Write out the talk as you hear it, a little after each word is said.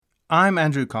I'm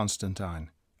Andrew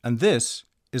Constantine, and this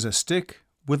is A Stick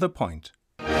with a Point.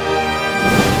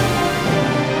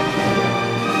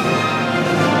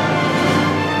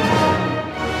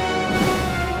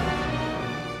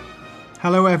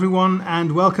 Hello everyone,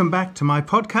 and welcome back to my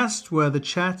podcast where the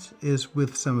chat is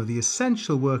with some of the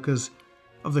essential workers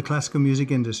of the classical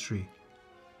music industry.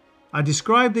 I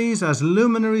describe these as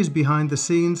luminaries behind the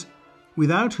scenes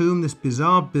without whom this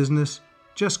bizarre business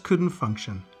just couldn't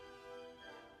function.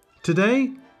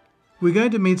 Today, we're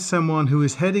going to meet someone who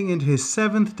is heading into his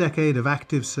 7th decade of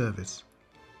active service.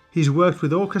 He's worked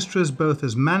with orchestras both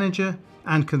as manager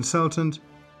and consultant,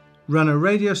 run a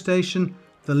radio station,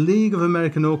 the League of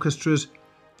American Orchestras,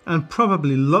 and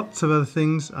probably lots of other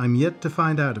things I'm yet to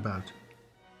find out about.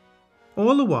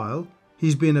 All the while,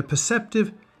 he's been a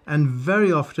perceptive and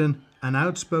very often an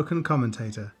outspoken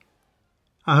commentator.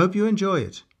 I hope you enjoy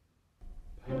it.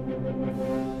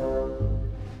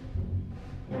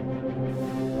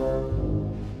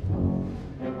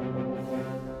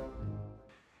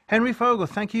 Henry Fogel,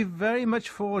 thank you very much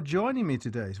for joining me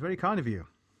today. It's very kind of you.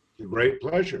 It's a great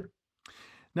pleasure.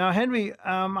 Now, Henry,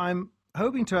 I'm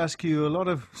hoping to ask you a lot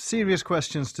of serious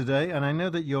questions today, and I know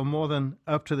that you're more than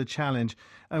up to the challenge.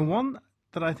 And one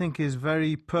that I think is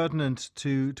very pertinent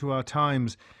to our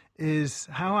times is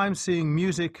how I'm seeing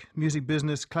music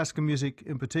business, classical music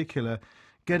in particular,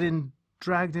 getting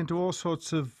dragged into all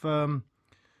sorts of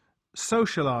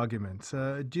social arguments.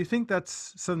 Do you think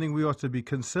that's something we ought to be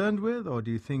concerned with, or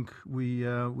do you think we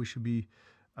should be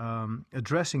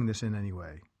addressing this in any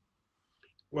way?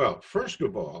 Well, first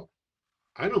of all,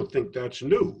 I don't think that's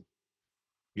new.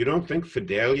 You don't think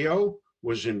Fidelio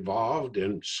was involved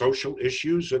in social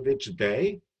issues of its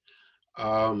day?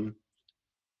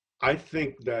 I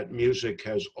think that music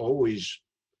has always,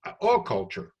 all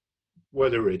culture,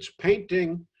 whether it's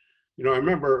painting, I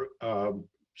remember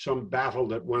some battle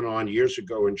that went on years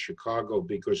ago in Chicago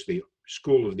because the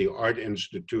School of the Art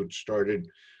Institute started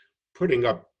putting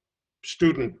up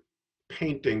student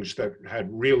paintings that had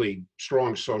really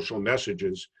strong social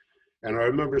messages. And I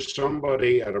remember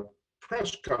somebody at a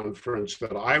press conference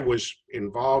that I was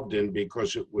involved in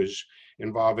because it was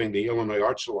involving the Illinois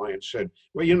Arts Alliance said,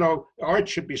 well, art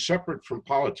should be separate from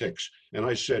politics. And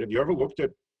I said, have you ever looked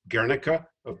at Guernica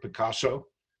of Picasso?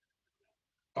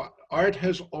 Art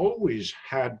has always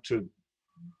had to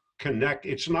connect.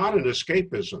 It's not an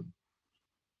escapism.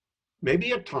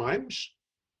 Maybe at times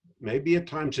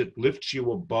it lifts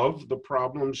you above the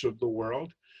problems of the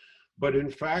world. But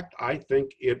in fact, I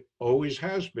think it always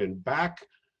has been. Back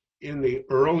in the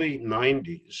early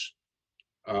 90s,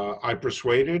 I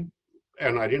persuaded,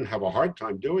 and I didn't have a hard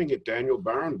time doing it, Daniel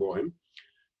Barenboim,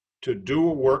 to do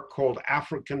a work called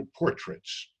African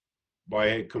Portraits by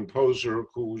a composer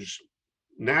who's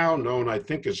now known, I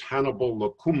think, as Hannibal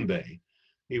Lacumbe.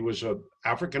 He was an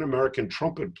African-American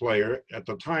trumpet player at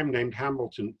the time named Hannibal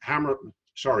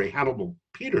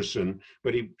Peterson,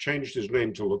 but he changed his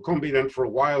name to Lacumbe. Then for a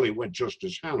while, he went just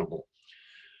as Hannibal.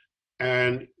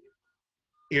 And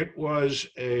it was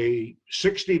a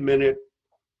 60-minute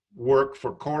work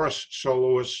for chorus,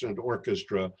 soloists, and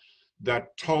orchestra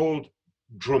that told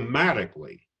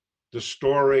dramatically the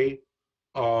story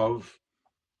of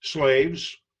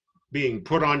slaves being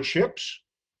put on ships,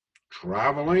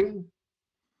 traveling,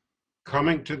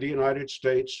 coming to the United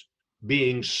States,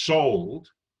 being sold,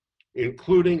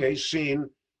 including a scene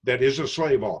that is a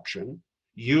slave auction,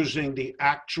 using the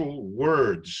actual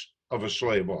words of a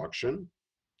slave auction.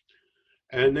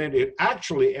 And then it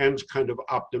actually ends kind of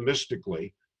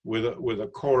optimistically with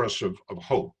a chorus of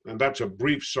hope. And that's a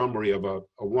brief summary of a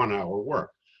 1-hour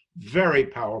work. Very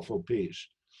powerful piece.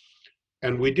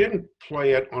 And we didn't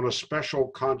play it on a special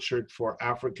concert for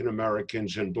African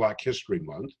Americans in Black History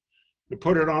Month. We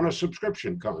put it on a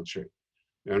subscription concert.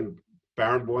 And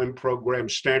Barenboim programmed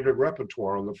standard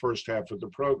repertoire on the first half of the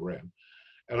program.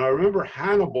 And I remember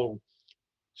Hannibal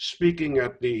speaking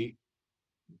at the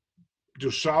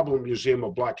DuSable Museum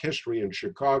of Black History in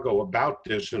Chicago about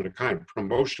this in a kind of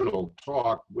promotional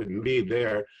talk with me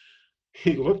there.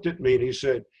 He looked at me and he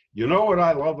said, you know what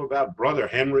I love about Brother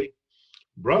Henry?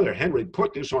 Brother Henry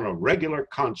put this on a regular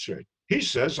concert. He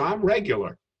says I'm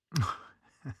regular.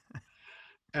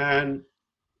 And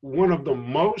one of the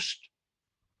most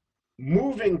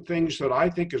moving things that I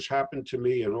think has happened to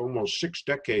me in almost 6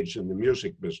 decades in the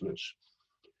music business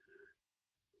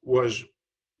was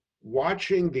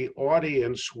watching the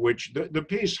audience, which the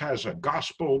piece has a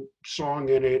gospel song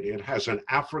in it, it has an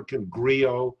African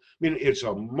griot. I mean, it's a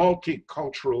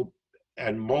multicultural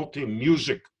and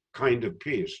multi-music kind of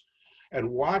piece. And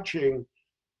watching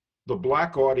the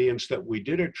Black audience that we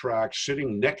did attract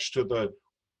sitting next to the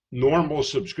normal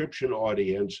subscription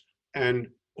audience and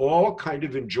all kind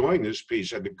of enjoying this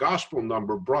piece. And the gospel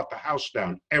number brought the house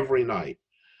down every night.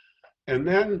 And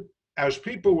then as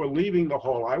people were leaving the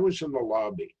hall, I was in the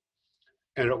lobby.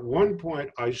 And at one point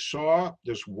I saw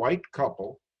this white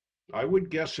couple, I would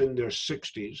guess in their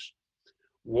 60s,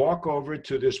 walk over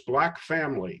to this black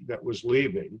family that was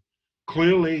leaving.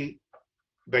 Clearly,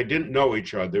 they didn't know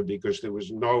each other because there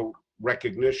was no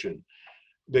recognition.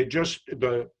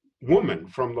 The woman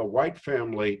from the white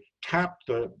family tapped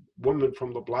the woman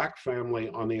from the black family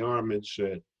on the arm and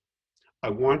said, "I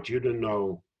want you to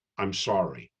know I'm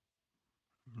sorry."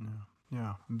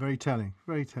 Yeah, very telling,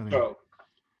 very telling. So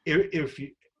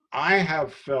I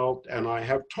have felt, and I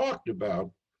have talked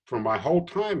about for my whole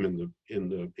time in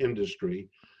the industry,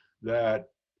 that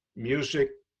music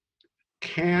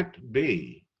can't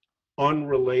be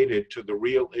unrelated to the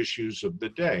real issues of the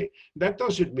day. That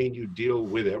doesn't mean you deal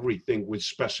with everything with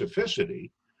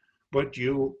specificity, but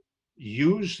you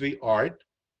use the art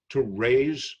to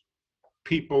raise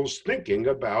people's thinking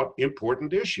about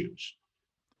important issues.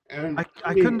 And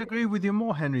I couldn't agree with you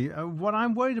more, Henry. What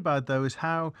I'm worried about, though, is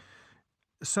how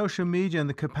social media and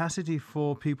the capacity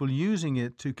for people using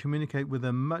it to communicate with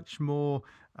a much more,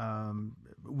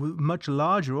 much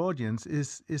larger audience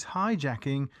is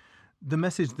hijacking the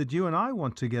message that you and I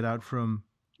want to get out from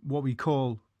what we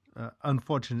call,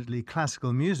 unfortunately,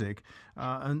 classical music.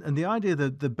 And the idea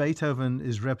that the Beethoven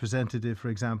is representative, for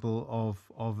example,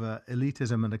 of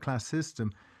elitism and a class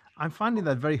system, I'm finding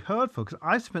that very hurtful because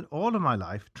I've spent all of my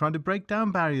life trying to break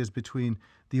down barriers between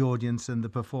the audience and the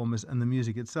performers and the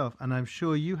music itself. And I'm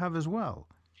sure you have as well.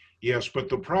 Yes, but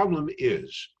the problem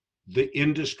is the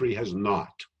industry has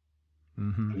not.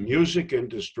 Mm-hmm. The music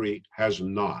industry has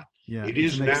not. Yeah, it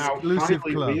is now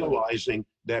finally club. realizing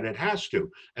that it has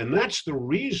to. And that's the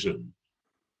reason,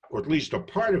 or at least a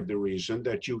part of the reason,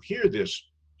 that you hear this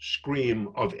scream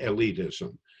of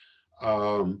elitism.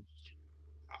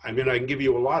 I mean, I can give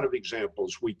you a lot of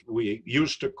examples. We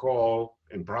used to call,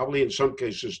 and probably in some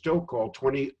cases still call,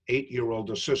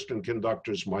 28-year-old assistant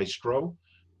conductors maestro,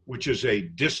 which is a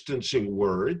distancing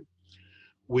word.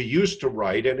 We used to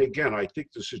write, and again, I think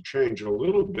this has changed a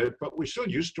little bit, but we still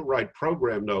used to write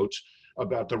program notes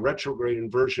about the retrograde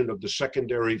inversion of the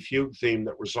secondary fugue theme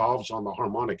that resolves on the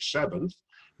harmonic seventh,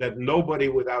 that nobody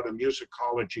without a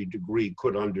musicology degree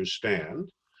could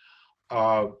understand.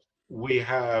 We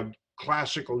have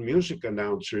classical music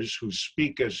announcers who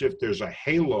speak as if there's a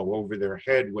halo over their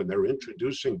head when they're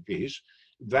introducing a piece.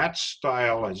 That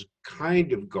style has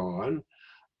kind of gone.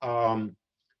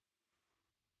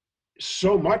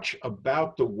 So much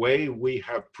about the way we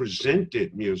have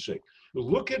presented music.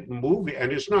 Look at movie,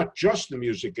 and it's not just the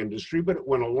music industry, but it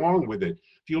went along with it.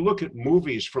 If you look at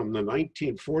movies from the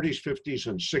 1940s, 50s,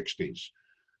 and 60s,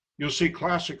 you'll see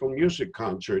classical music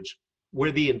concerts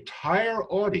where the entire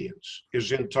audience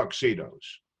is in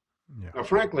tuxedos. Yeah. Now,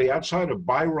 frankly, outside of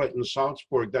Bayreuth and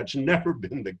Salzburg, that's never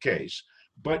been the case.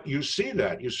 But you see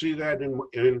that. You see that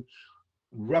in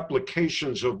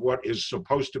replications of what is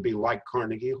supposed to be like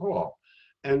Carnegie Hall.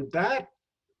 And that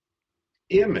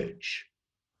image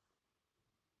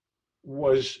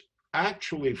was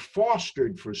actually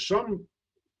fostered for some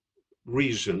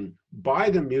reason by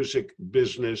the music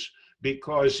business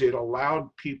because it allowed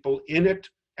people in it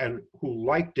and who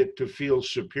liked it to feel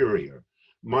superior.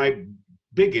 My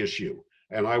big issue,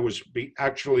 and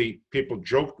actually people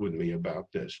joked with me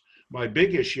about this, my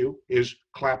big issue is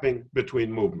clapping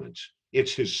between movements.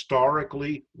 It's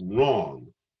historically wrong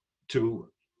to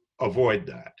avoid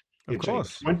that. Of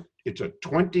course. It's a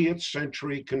 20th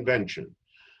century convention.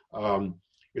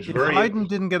 If Haydn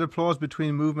didn't get applause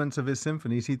between movements of his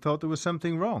symphonies, he thought there was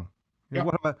something wrong. Yeah.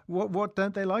 What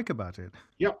don't they like about it?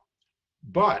 Yep.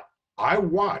 But I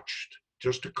watched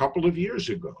just a couple of years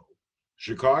ago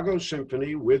Chicago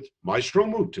Symphony with Maestro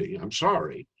Muti, I'm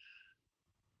sorry,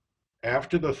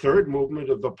 after the third movement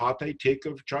of the Pathétique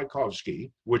of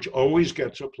Tchaikovsky, which always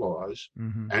gets applause,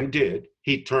 and did,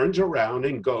 he turns around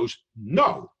and goes,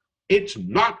 "No, it's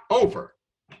not over."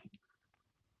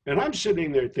 And I'm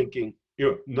sitting there thinking,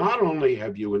 not only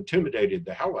have you intimidated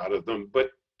the hell out of them,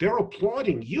 but they're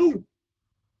applauding you.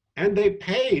 And they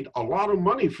paid a lot of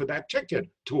money for that ticket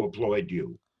to applaud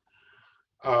you.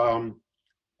 And,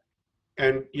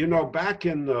 back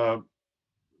in the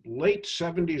late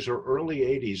 70s or early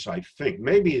 80s, I think,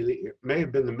 it may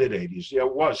have been the mid 80s. Yeah,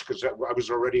 it was, because I was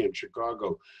already in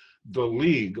Chicago. The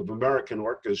League of American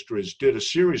Orchestras did a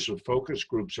series of focus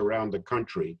groups around the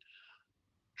country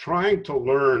trying to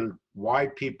learn why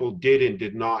people did and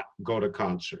did not go to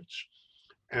concerts.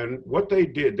 And what they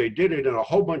did it in a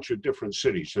whole bunch of different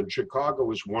cities, and Chicago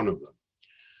was one of them.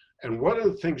 And one of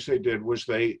the things they did was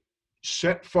they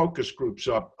set focus groups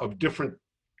up of different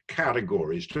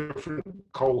categories, different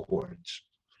cohorts.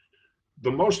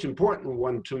 The most important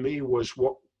one to me was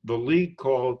what the league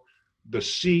called the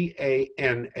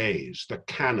CANAs, the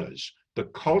CANAs, the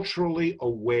culturally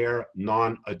aware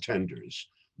non-attenders,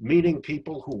 meaning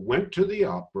people who went to the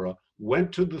opera,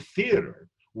 went to the theater,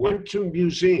 went to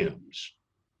museums,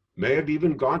 may have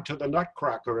even gone to the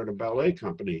Nutcracker at a ballet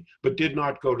company, but did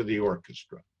not go to the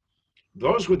orchestra.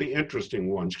 Those were the interesting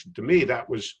ones. To me, that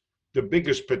was the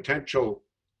biggest potential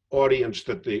audience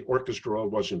that the orchestra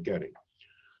wasn't getting.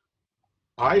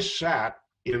 I sat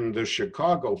in the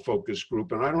Chicago focus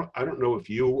group, and I don't know if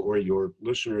you or your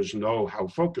listeners know how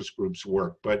focus groups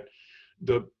work, but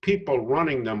the people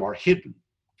running them are hidden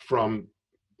from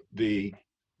the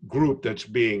group that's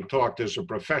being taught. There's a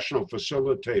professional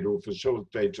facilitator who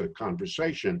facilitates a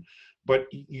conversation, but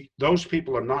those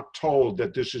people are not told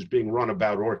that this is being run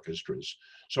about orchestras.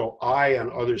 So I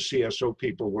and other CSO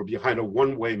people were behind a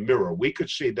one-way mirror. We could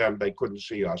see them, they couldn't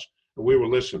see us, and we were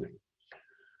listening.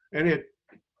 And it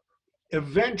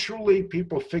eventually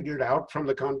people figured out from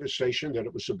the conversation that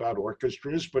it was about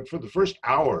orchestras, but for the first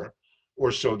hour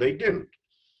or so, they didn't.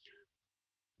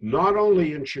 Not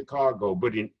only in Chicago,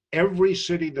 but in every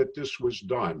city that this was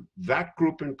done, that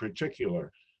group in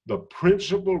particular, the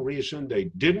principal reason they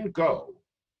didn't go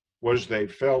was they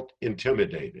felt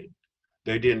intimidated.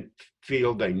 They didn't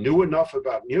feel they knew enough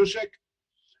about music.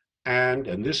 And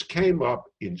this came up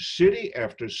in city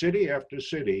after city after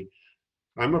city.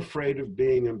 I'm afraid of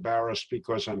being embarrassed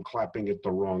because I'm clapping at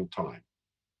the wrong time.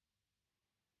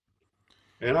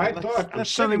 And I thought, that's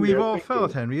something we've all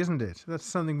felt, Henry, isn't it? That's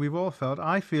something we've all felt.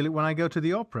 I feel it when I go to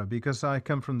the opera because I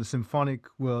come from the symphonic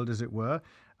world, as it were.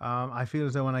 I feel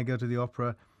as though when I go to the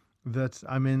opera that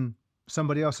I'm in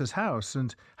somebody else's house.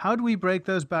 And how do we break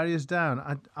those barriers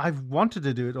down? I've wanted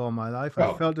to do it all my life.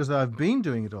 I felt as though I've been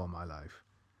doing it all my life.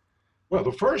 Well,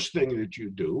 the first thing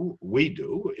that we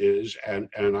do is, and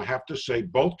I have to say,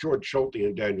 both George Schulte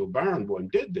and Daniel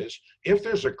Barenboim did this. If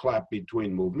there's a clap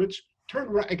between movements, turn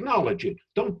around, acknowledge it.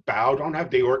 Don't bow, don't have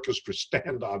the orchestra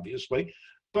stand, obviously,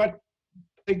 but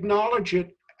acknowledge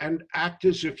it and act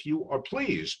as if you are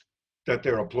pleased that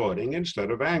they're applauding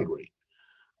instead of angry.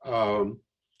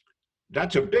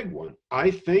 That's a big one.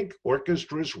 I think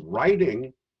orchestras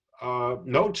writing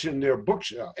notes in their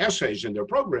books, essays in their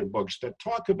program books that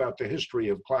talk about the history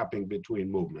of clapping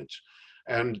between movements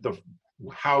and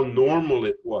how normal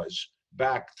it was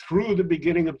back through the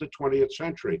beginning of the 20th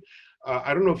century.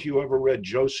 I don't know if you ever read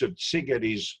Joseph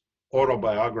Szigeti's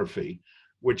autobiography,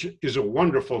 which is a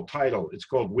wonderful title. It's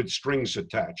called With Strings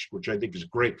Attached, which I think is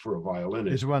great for a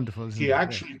violinist. It's wonderful, isn't it? He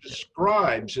actually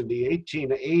describes in the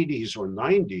 1880s or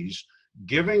 90s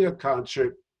giving a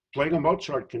concert, playing a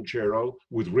Mozart concerto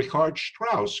with Richard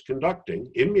Strauss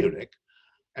conducting in Munich.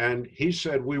 And he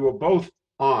said we were both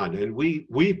on, and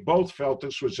we both felt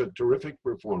this was a terrific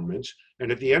performance.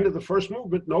 And at the end of the first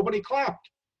movement, nobody clapped.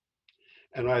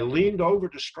 And I leaned over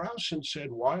to Strauss and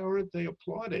said, why aren't they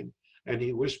applauding? And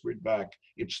he whispered back,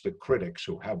 it's the critics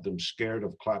who have them scared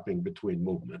of clapping between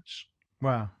movements.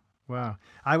 Wow. Wow.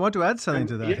 I want to add something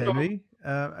to that, Henry.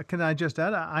 Can I just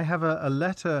add? I have a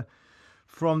letter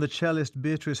from the cellist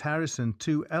Beatrice Harrison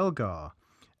to Elgar,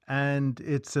 and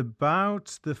it's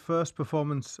about the first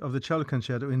performance of the cello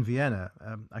concerto in Vienna.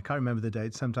 I can't remember the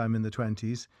date, sometime in the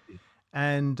 20s.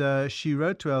 And she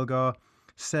wrote to Elgar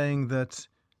saying that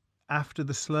after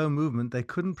the slow movement, they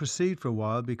couldn't proceed for a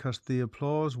while because the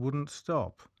applause wouldn't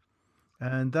stop.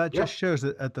 And that just shows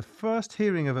that at the first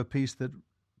hearing of a piece that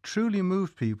truly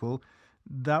moved people,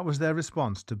 that was their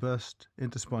response, to burst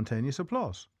into spontaneous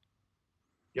applause.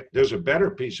 Yeah, there's a better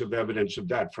piece of evidence of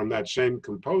that from that same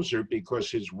composer,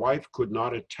 because his wife could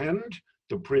not attend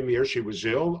the premiere. She was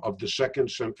ill, of the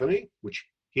Second Symphony, which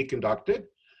he conducted.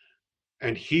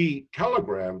 And he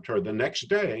telegraphed her the next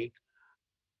day,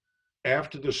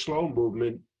 after the slow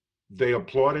movement, they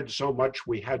applauded so much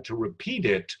we had to repeat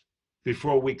it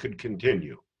before we could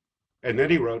continue. And then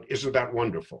he wrote, isn't that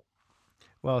wonderful?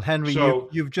 Well, Henry, so,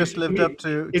 you've just lived up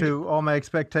to all my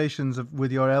expectations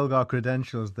with your Elgar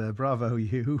credentials there. Bravo,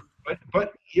 you.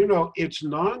 But you know, it's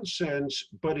nonsense,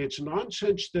 but it's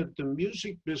nonsense that the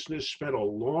music business spent a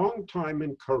long time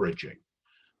encouraging.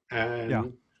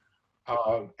 And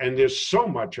and there's so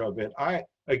much of it.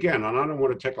 Again, and I don't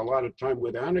want to take a lot of time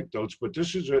with anecdotes, but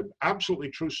this is an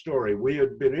absolutely true story. We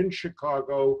had been in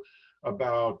Chicago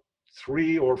about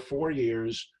 3 or 4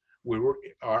 years.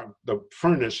 The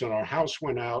furnace in our house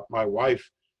went out. My wife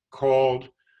called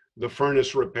the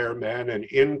furnace repairman, and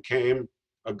in came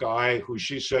a guy who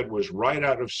she said was right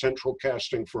out of central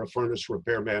casting for a furnace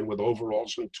repairman, with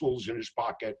overalls and tools in his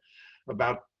pocket.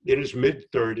 about in his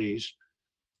mid-30s,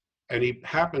 and he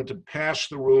happened to pass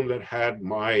the room that had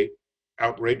my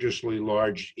outrageously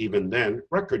large, even then,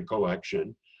 record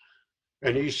collection.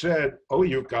 And he said, "Oh,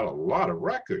 you've got a lot of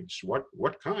records.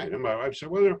 What kind?" And I said,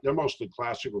 "Well, they're mostly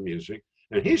classical music."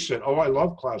 And he said, "Oh, I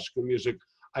love classical music.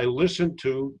 I listen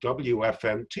to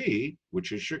WFMT,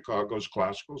 which is Chicago's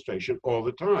classical station, all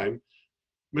the time.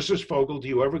 Mrs. Fogel, do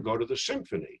you ever go to the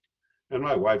symphony?" And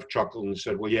my wife chuckled and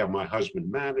said, "Well, yeah, my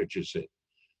husband manages it."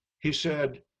 He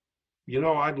said, "You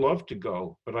know, I'd love to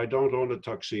go, but I don't own a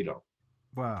tuxedo."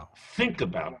 Wow. Think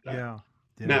about that. Yeah.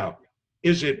 Now,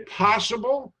 is it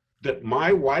possible that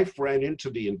my wife ran into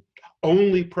the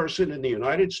only person in the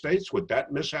United States with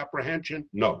that misapprehension?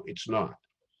 No, it's not.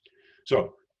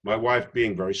 So my wife,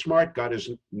 being very smart, got his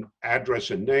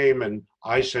address and name, and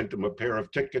I sent him a pair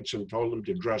of tickets and told him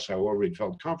to dress however he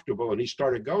felt comfortable, and he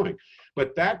started going.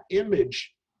 But that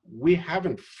image, we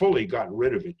haven't fully gotten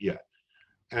rid of it yet.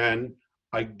 And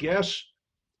I guess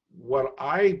what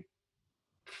I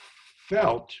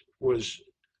felt was,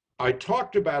 I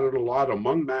talked about it a lot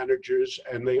among managers,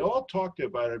 and they all talked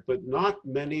about it, but not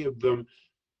many of them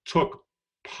took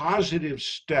positive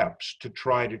steps to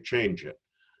try to change it.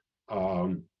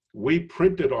 We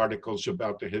printed articles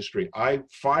about the history. I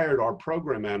fired our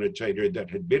program annotator that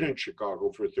had been in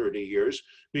Chicago for 30 years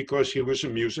because he was a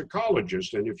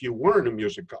musicologist. And if you weren't a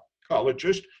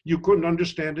musicologist, you couldn't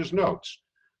understand his notes.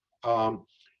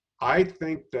 I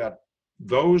think that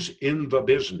those in the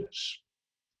business,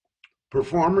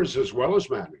 performers as well as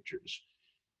managers,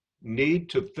 need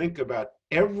to think about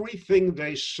everything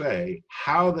they say,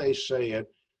 how they say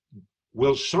it.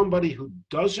 Will somebody who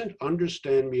doesn't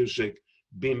understand music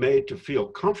be made to feel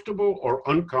comfortable or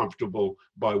uncomfortable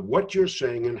by what you're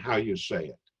saying and how you say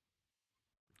it?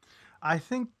 I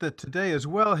think that today as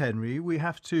well, Henry, we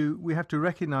have to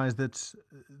recognize that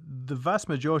the vast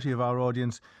majority of our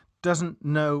audience doesn't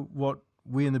know what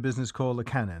we in the business call the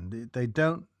canon. They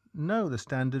don't know the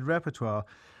standard repertoire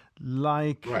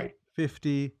like Right.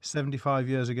 50, 75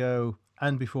 years ago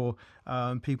and before.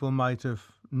 People might have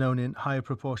known in higher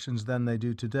proportions than they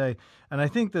do today. And I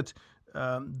think that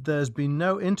there's been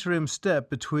no interim step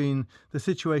between the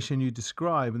situation you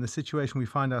describe and the situation we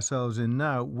find ourselves in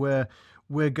now, where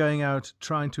we're going out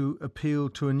trying to appeal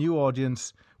to a new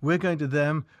audience. We're going to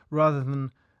them rather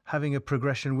than having a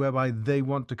progression whereby they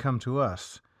want to come to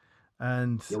us.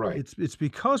 And You're right. it's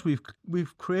because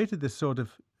we've created this sort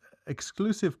of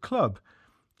exclusive club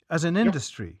as an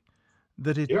industry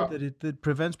that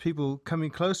prevents people coming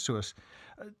close to us.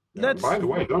 By the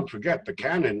way, don't forget, the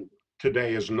canon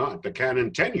today is not, the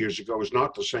canon 10 years ago is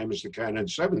not the same as the canon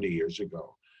 70 years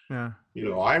ago. Yeah. You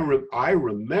know, I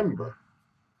remember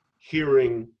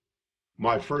hearing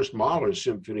my first Mahler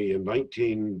symphony in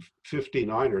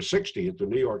 1959 or 60 at the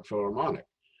New York Philharmonic.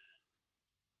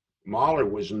 Mahler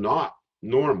was not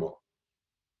normal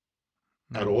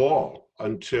at all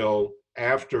until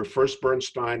after first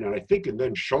Bernstein and I think and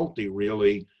then Schulte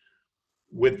really,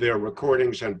 with their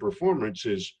recordings and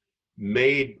performances,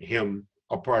 made him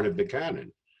a part of the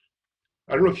canon.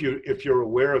 I don't know if you're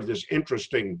aware of this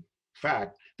interesting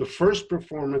fact. The first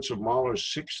performance of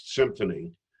Mahler's Sixth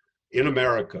Symphony in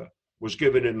America was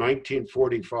given in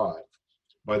 1945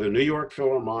 by the New York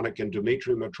Philharmonic and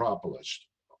Dmitri Mitropoulos.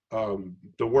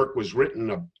 The work was written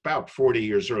about 40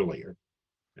 years earlier.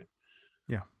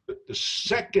 Yeah. The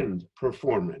second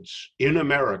performance in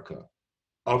America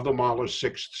of the Mahler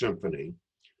Sixth Symphony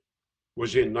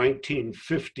was in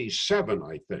 1957,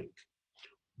 I think,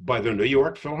 by the New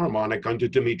York Philharmonic under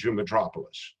Dmitri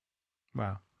Mitropoulos.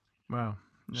 Wow. Yeah.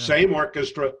 Same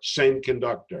orchestra, same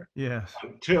conductor. Yes.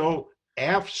 Until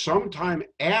sometime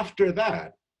after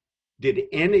that, did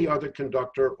any other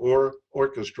conductor or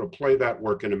orchestra play that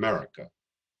work in America?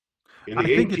 I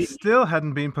think it still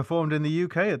hadn't been performed in the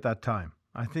UK at that time.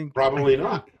 Probably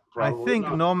not. I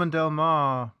think Norman Del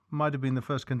Mar might have been the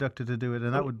first conductor to do it,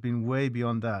 and that would have been way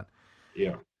beyond that.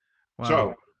 Yeah.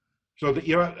 Wow.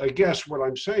 I guess what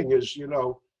I'm saying is, you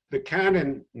know, the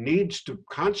canon needs to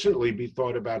constantly be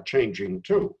thought about changing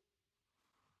too.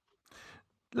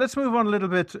 Let's move on a little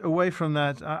bit away from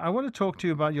that. I want to talk to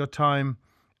you about your time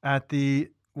at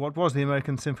what was the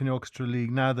American Symphony Orchestra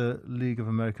League, now the League of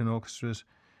American Orchestras,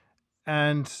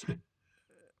 and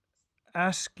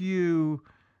ask you,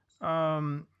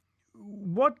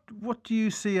 what do you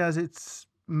see as its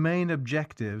main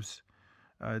objectives,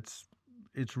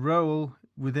 its role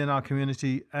within our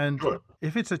community, and Sure.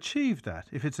 if it's achieving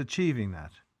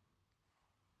that?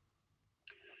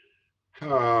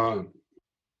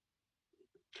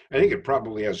 I think it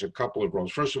probably has a couple of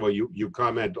roles. First of all, you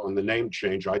comment on the name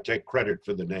change. I take credit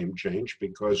for the name change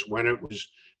because when it was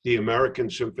the American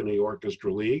Symphony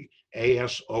Orchestra League.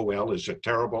 ASOL is a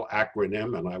terrible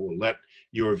acronym, and I will let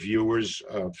your viewers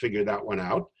figure that one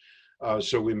out.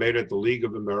 So we made it the League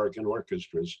of American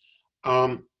Orchestras.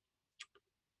 I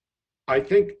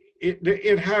think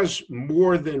it has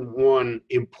more than one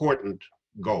important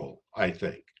goal, I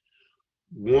think.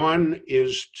 One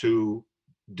is to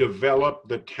develop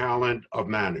the talent of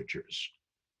managers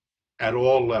at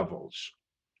all levels.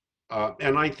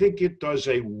 And I think it does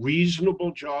a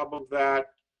reasonable job of that.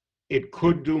 It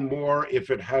could do more if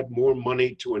it had more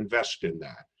money to invest in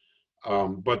that.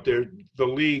 But the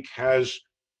league has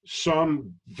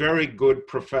some very good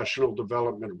professional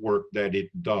development work that it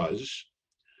does.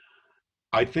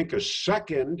 I think a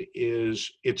second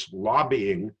is its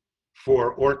lobbying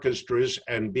for orchestras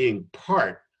and being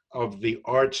part of the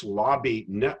arts lobby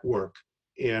network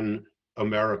in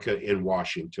America, in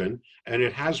Washington. And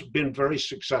it has been very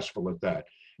successful at that.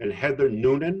 And Heather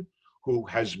Noonan, who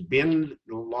has been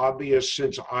the lobbyist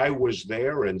since I was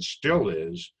there and still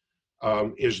is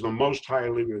the most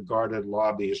highly regarded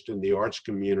lobbyist in the arts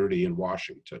community in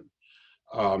Washington.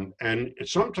 And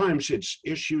sometimes it's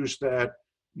issues that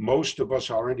most of us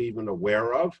aren't even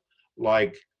aware of,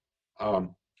 like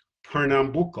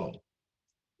Pernambuco.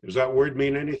 Does that word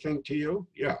mean anything to you?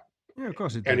 Yeah. Yeah, of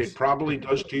course it does. And it probably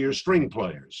does to your string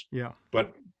players. Yeah.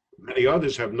 But many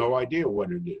others have no idea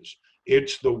what it is.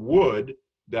 It's the wood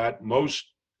that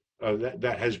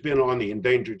that has been on the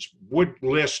endangered wood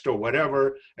list or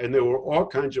whatever, and there were all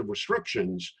kinds of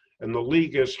restrictions, and the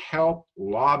league has helped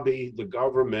lobby the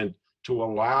government to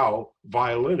allow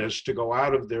violinists to go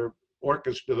out of their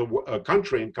orchestra, the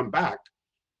country, and come back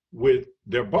with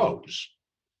their bows.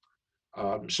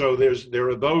 So there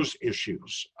are those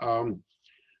issues.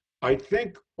 I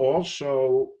think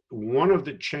also one of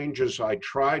the changes I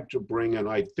tried to bring, and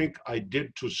I think I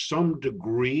did to some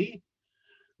degree,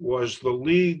 was the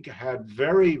league had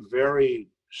very, very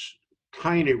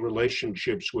tiny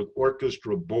relationships with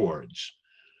orchestra boards.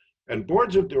 And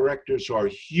boards of directors are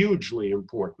hugely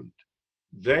important.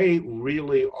 They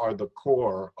really are the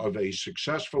core of a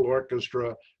successful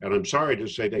orchestra, and I'm sorry to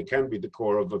say they can be the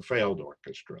core of a failed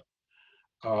orchestra.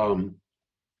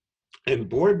 And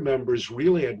board members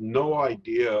really had no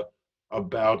idea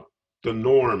about the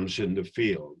norms in the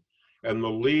field. And the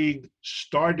league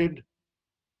started,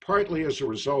 partly as a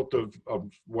result of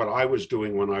what I was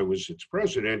doing when I was its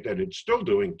president, and it's still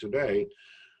doing today,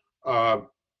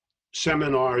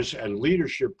 seminars and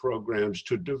leadership programs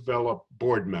to develop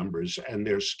board members and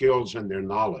their skills and their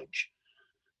knowledge.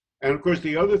 And of course,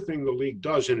 the other thing the league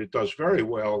does, and it does very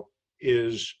well,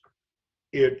 is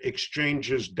it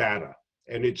exchanges data.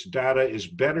 And its data is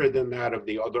better than that of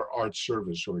the other arts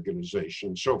service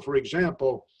organizations. So for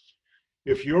example,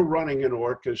 if you're running an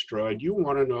orchestra and you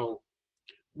want to know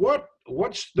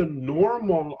what's the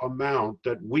normal amount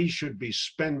that we should be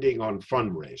spending on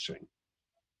fundraising?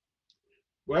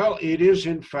 Well, it is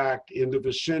in fact in the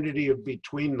vicinity of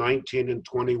between 19 and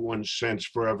 21 cents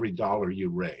for every dollar you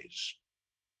raise.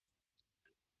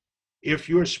 If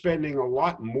you're spending a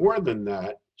lot more than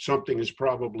that, something is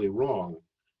probably wrong.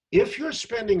 If you're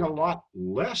spending a lot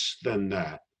less than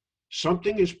that,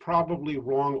 something is probably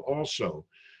wrong also,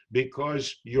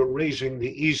 because you're raising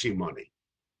the easy money.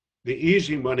 The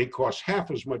easy money costs half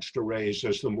as much to raise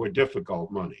as the more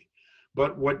difficult money.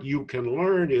 But what you can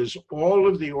learn is all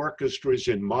of the orchestras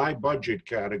in my budget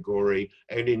category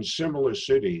and in similar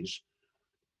cities,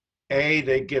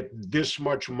 they get this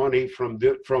much money from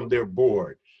their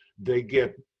board. They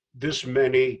get this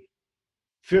many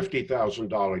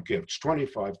 $50,000 gifts,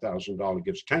 $25,000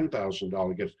 gifts,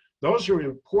 $10,000 gifts. Those are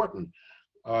important.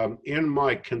 In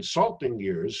my consulting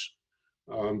years,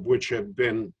 which have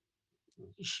been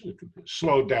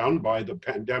slowed down by the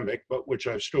pandemic, but which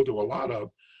I still do a lot of,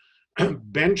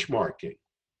 benchmarking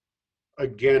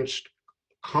against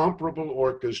comparable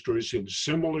orchestras in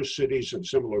similar cities and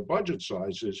similar budget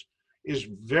sizes is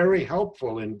very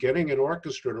helpful in getting an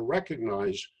orchestra to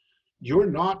recognize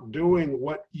you're not doing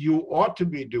what you ought to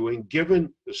be doing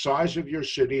given the size of your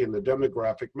city and the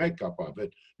demographic makeup of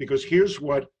it, because here's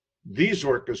what these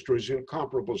orchestras in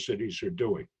comparable cities are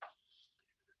doing.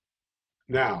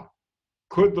 Now,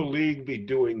 could the league be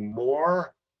doing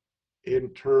more in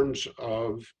terms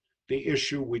of the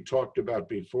issue we talked about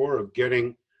before of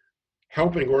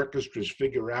helping orchestras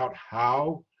figure out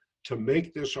how to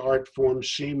make this art form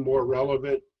seem more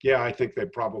relevant? Yeah, I think they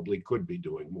probably could be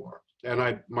doing more.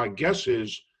 And my guess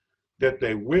is that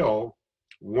they will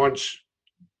once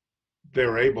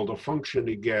they're able to function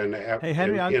again Hey,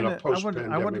 Henry, in a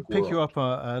post-pandemic I want to pick world. you up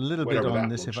a little bit on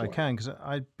this if I like. can, because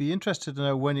I'd be interested to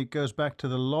know when it goes back to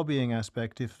the lobbying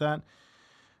aspect, if that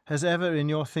has ever, in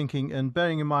your thinking, and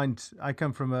bearing in mind I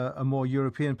come from a more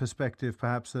European perspective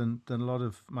perhaps than a lot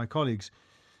of my colleagues,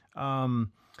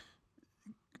 um,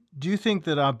 do you think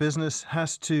that our business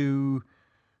has to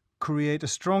create a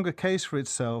stronger case for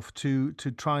itself to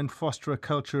try and foster a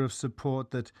culture of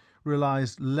support that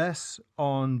relies less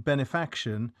on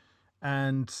benefaction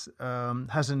and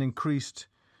has an increased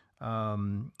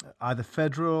either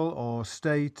federal or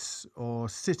state or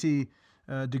city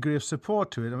degree of support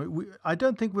to it? I mean, I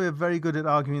don't think we're very good at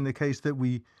arguing the case that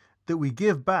we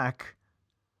give back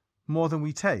more than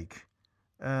we take,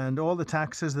 and all the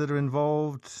taxes that are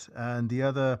involved and the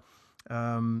other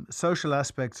social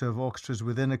aspects of orchestras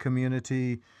within a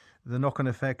community, the knock-on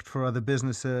effect for other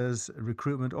businesses,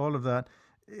 recruitment, all of that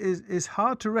is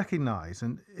hard to recognize.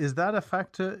 And is that a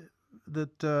factor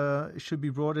that should be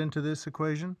brought into this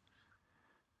equation?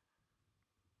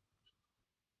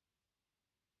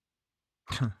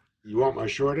 You want my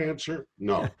short answer?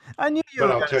 No. I knew you But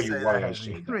were I'll going to tell you say that, why I Henry.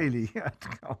 say that. Really?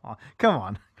 Come on. Come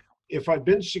on. If I've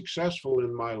been successful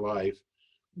in my life,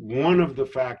 one of the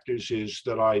factors is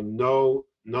that I know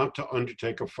not to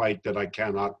undertake a fight that I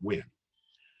cannot win.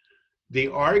 The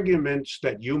arguments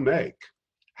that you make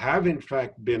have in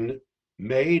fact been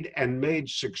made and made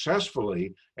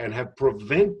successfully and have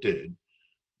prevented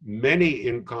many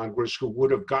in Congress who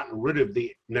would have gotten rid of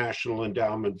the National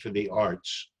Endowment for the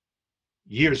Arts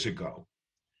years ago.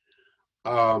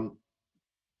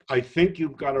 I think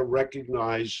you've got to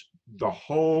recognize the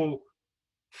whole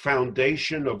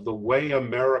foundation of the way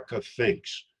America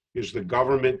thinks is the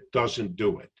government doesn't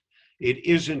do it. It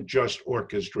isn't just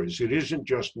orchestras. It isn't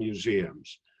just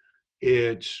museums.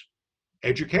 It's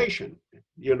education,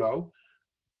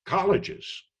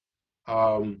 colleges.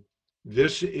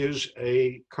 This is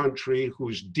a country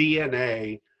whose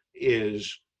DNA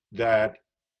is that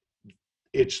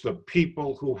it's the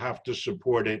people who have to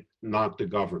support it, not the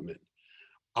government.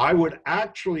 I would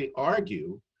actually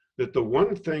argue that the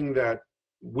one thing that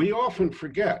we often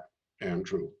forget,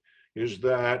 Andrew, is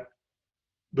that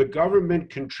the government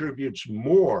contributes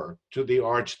more to the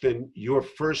arts than you're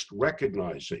first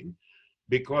recognizing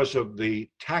because of the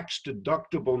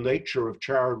tax-deductible nature of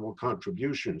charitable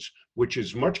contributions, which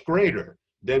is much greater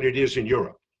than it is in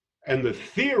Europe. And the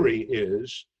theory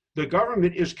is the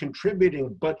government is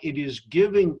contributing, but it is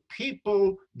giving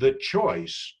people the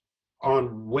choice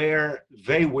on where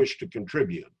they wish to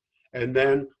contribute. And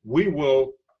then we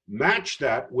will match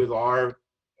that with our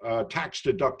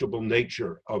tax-deductible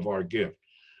nature of our gift.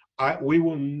 We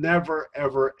will never,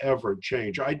 ever, ever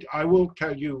change. I will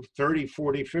tell you 30,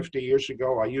 40, 50 years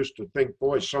ago, I used to think,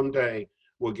 boy, someday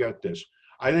we'll get this.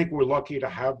 I think we're lucky to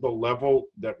have the level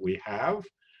that we have.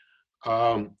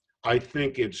 I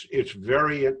think it's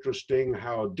very interesting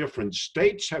how different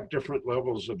states have different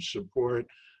levels of support.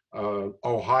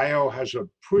 Ohio has a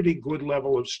pretty good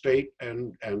level of state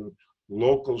and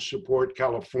local support.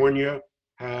 California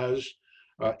has.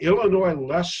 Illinois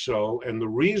less so, and the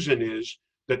reason is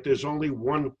that there's only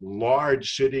one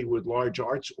large city with large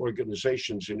arts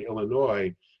organizations in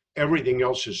Illinois. Everything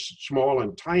else is small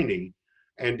and tiny.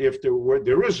 And if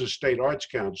there is a state arts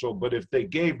council, but if they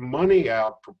gave money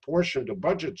out proportion to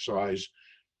budget size,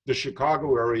 the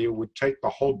Chicago area would take the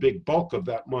whole big bulk of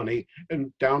that money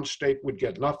and downstate would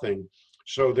get nothing.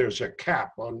 So there's a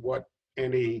cap on what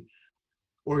any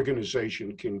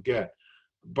organization can get.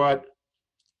 But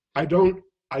I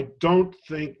don't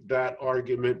think that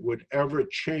argument would ever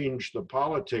change the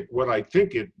politic. What I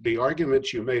think the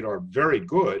arguments you made are very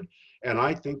good, and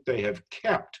I think they have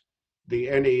kept the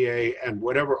NEA and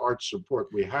whatever art support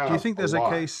we have. Do you think there's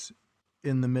alive. a case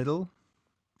in the middle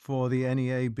for the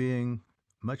NEA being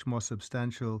much more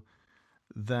substantial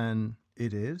than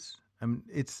it is? I mean,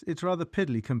 it's rather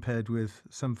piddly compared with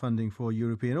some funding for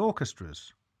European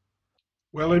orchestras.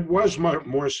 Well, it was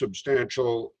more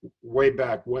substantial way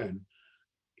back when.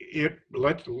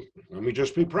 Let me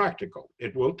just be practical.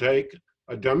 It will take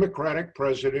a Democratic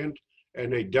president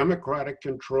and a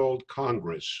Democratic-controlled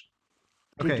Congress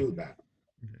to do that.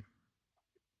 Okay.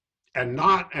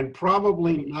 And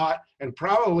probably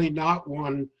not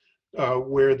one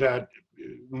where that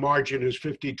margin is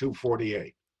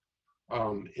 52-48.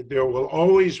 There will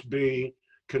always be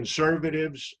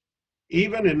conservatives,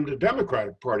 even in the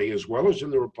Democratic Party as well as in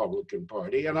the Republican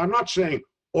Party. And I'm not saying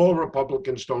all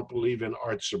Republicans don't believe in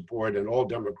art support and all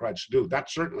Democrats do.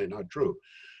 That's certainly not true.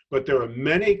 But there are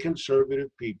many conservative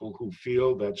people who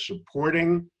feel that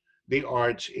supporting the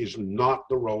arts is not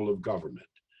the role of government.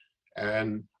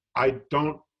 And I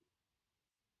don't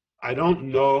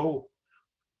know,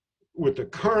 with the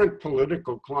current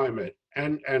political climate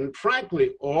and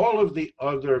frankly, all of the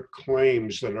other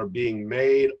claims that are being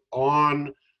made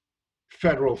on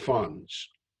federal funds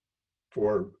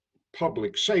for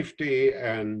public safety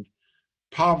and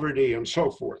poverty and so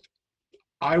forth,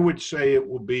 I would say it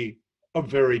will be a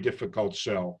very difficult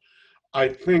sell. I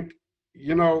think,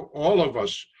 all of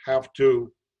us have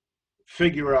to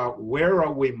figure out where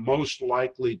are we most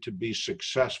likely to be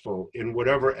successful in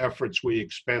whatever efforts we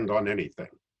expend on anything.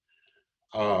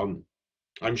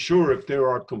 I'm sure if there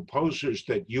are composers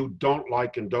that you don't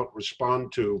like and don't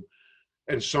respond to,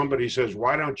 and somebody says,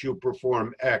 why don't you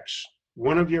perform X?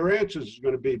 One of your answers is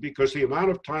going to be, because the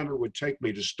amount of time it would take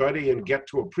me to study and get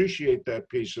to appreciate that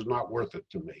piece is not worth it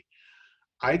to me.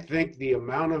 I think the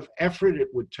amount of effort it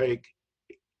would take,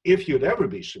 if you'd ever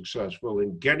be successful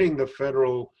in getting the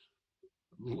federal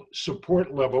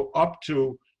support level up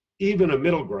to even a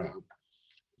middle ground,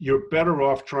 you're better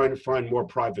off trying to find more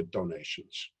private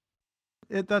donations.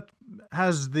 That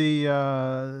has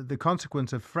the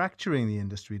consequence of fracturing the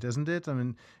industry, doesn't it? I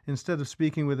mean, instead of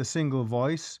speaking with a single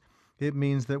voice, it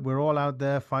means that we're all out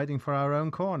there fighting for our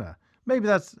own corner. Maybe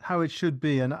that's how it should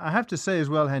be. And I have to say as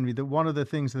well, Henry, that one of the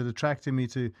things that attracted me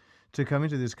to come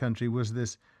into this country was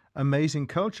this amazing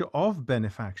culture of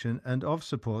benefaction and of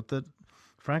support that,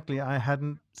 frankly, I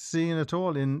hadn't seen at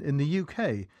all in the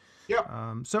UK.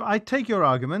 Yeah. So I take your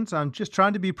argument. I'm just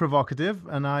trying to be provocative,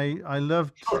 and I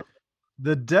loved Sure.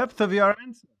 the depth of your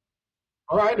answer.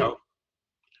 Oh, I know.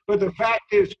 But the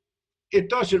fact is, it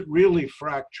doesn't really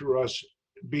fracture us,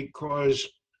 because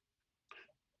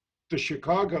the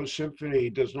Chicago Symphony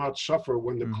does not suffer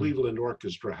when the Cleveland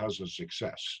Orchestra has a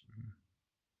success.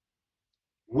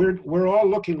 We're all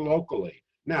looking locally.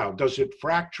 Now, does it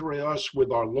fracture us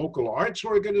with our local arts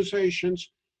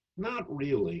organizations? Not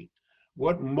really.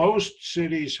 What most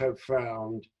cities have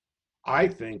found, I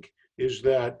think, is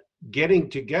that getting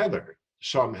together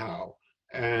somehow,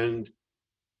 and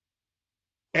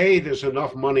A, there's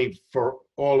enough money for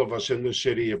all of us in the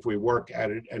city if we work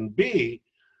at it, and B,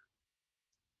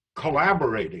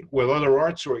 collaborating with other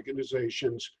arts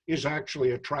organizations is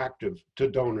actually attractive to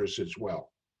donors as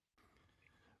well.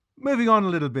 Moving on a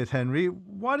little bit, Henry,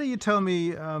 why don't you tell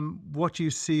me what you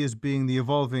see as being the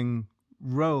evolving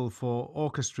role for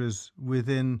orchestras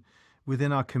within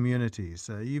our communities?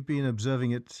 You've been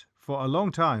observing it for a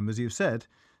long time, as you've said.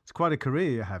 It's quite a career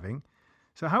you're having.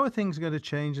 So how are things going to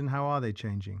change, and how are they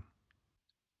changing?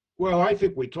 Well, I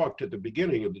think we talked at the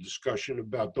beginning of the discussion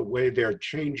about the way they're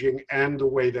changing and the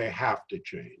way they have to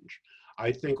change.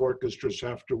 I think orchestras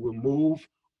have to remove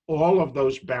all of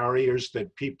those barriers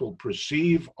that people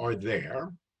perceive are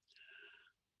there.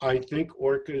 I think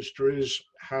orchestras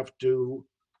have to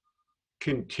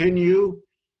continue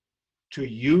to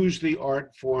use the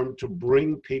art form to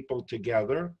bring people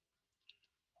together,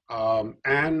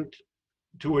 and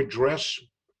to address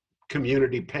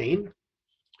community pain.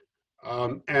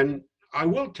 And I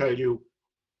will tell you,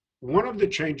 one of the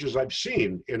changes I've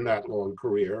seen in that long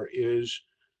career is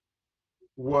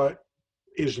what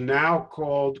is now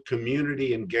called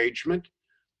community engagement.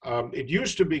 It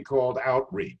used to be called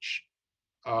outreach.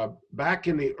 Back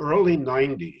in the early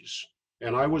 90s,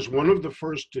 and I was one of the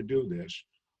first to do this,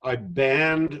 I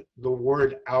banned the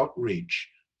word outreach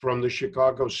from the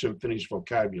Chicago Symphony's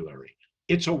vocabulary.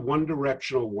 It's a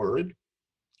one-directional word,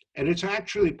 and it's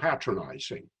actually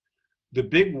patronizing. The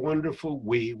big, wonderful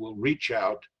we will reach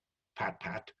out, pat,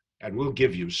 pat, and we'll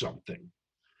give you something.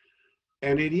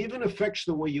 And it even affects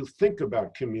the way you think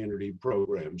about community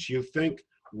programs. You think,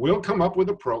 we'll come up with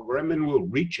a program and we'll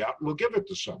reach out and we'll give it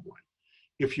to someone.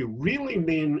 If you really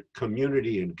mean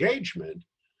community engagement,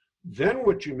 then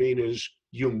what you mean is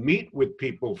you meet with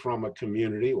people from a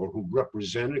community or who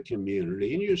represent a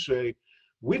community, and you say,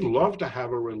 we'd love to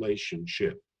have a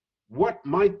relationship. What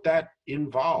might that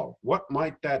involve? What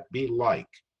might that be like?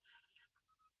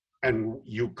 And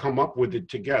you come up with it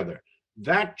together.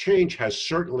 That change has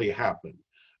certainly happened.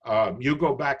 You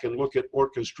go back and look at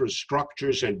orchestra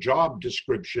structures and job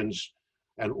descriptions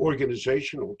and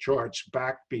organizational charts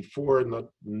back before in the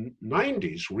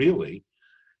 90s, really.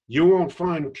 You won't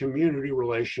find community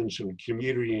relations and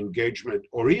community engagement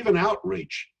or even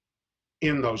outreach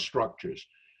in those structures.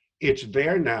 It's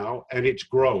there now, and it's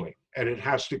growing, and it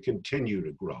has to continue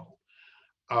to grow.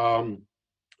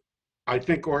 I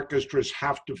think orchestras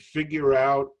have to figure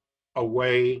out a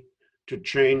way to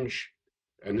change,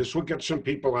 and this will get some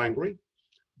people angry,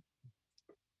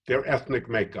 their ethnic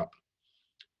makeup.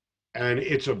 And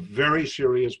it's a very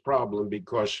serious problem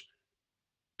because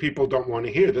people don't want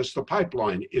to hear this. The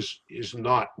pipeline is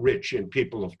not rich in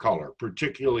people of color,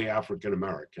 particularly African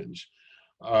Americans.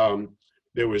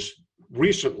 There was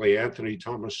recently, Anthony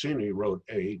Tomasini wrote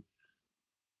an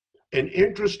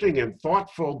interesting and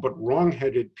thoughtful but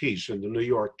wrong-headed piece in the New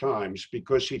York Times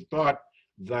because he thought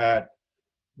that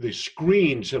the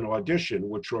screens in audition,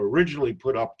 which were originally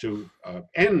put up to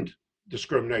end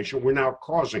discrimination, were now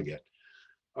causing it,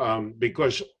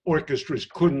 because orchestras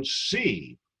couldn't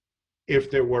see if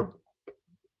there were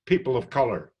people of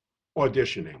color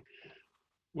auditioning.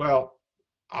 Well,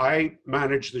 I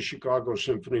managed the Chicago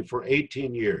Symphony for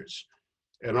 18 years,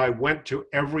 and I went to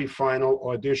every final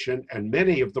audition and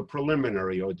many of the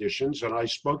preliminary auditions, and I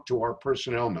spoke to our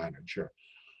personnel manager.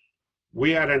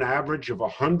 We had an average of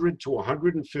 100 to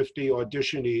 150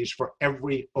 auditionees for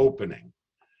every opening.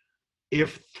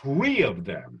 If 3 of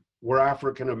them were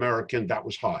African American, that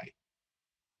was high.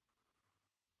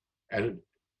 And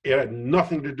it had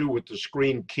nothing to do with the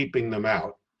screen keeping them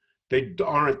out. They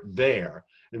aren't there.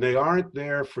 And they aren't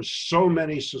there for so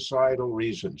many societal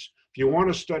reasons. If you want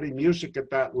to study music at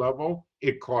that level,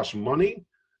 it costs money.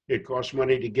 It costs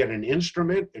money to get an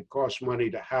instrument. It costs money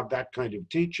to have that kind of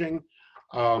teaching.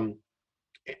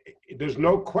 There's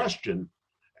no question.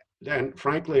 And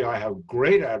frankly, I have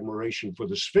great admiration for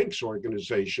the Sphinx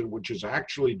organization, which is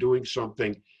actually doing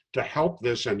something to help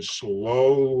this and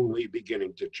slowly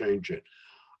beginning to change it.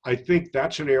 I think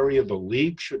that's an area the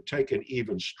league should take an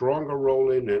even stronger role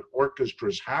in, and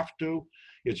orchestras have to.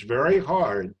 It's very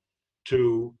hard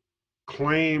to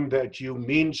claim that you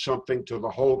mean something to the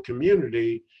whole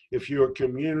community if your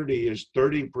community is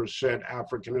 30%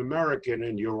 African American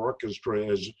and your orchestra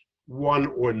is 1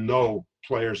 or no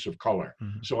players of color.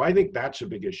 Mm-hmm. So I think that's a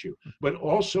big issue, but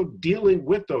also dealing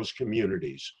with those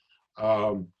communities.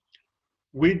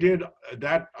 We did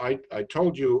that. I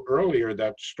told you earlier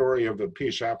that story of the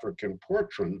Peace African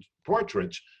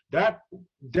portraits that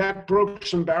broke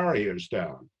some barriers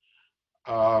down,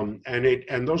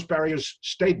 and those barriers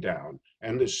stayed down.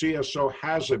 And the CSO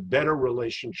has a better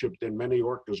relationship than many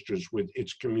orchestras with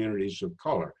its communities of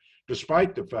color,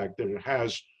 despite the fact that it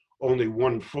has only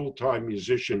 1 full-time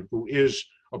musician who is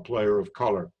a player of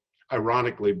color.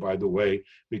 Ironically, by the way,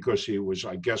 because he was,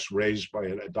 I guess, raised by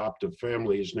an adoptive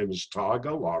family. His name is Tage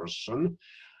Larsson.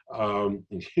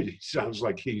 He sounds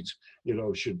like he's,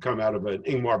 should come out of an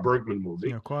Ingmar Bergman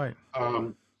movie. Yeah, quite.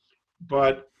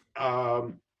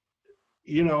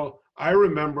 I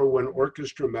remember when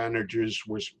orchestra managers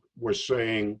were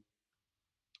saying,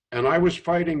 and I was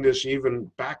fighting this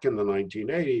even back in the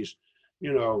 1980s,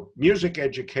 music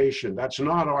education, that's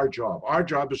not our job. Our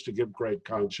job is to give great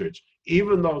concerts,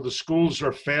 even though the schools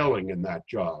are failing in that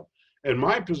job. And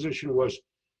my position was,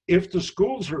 if the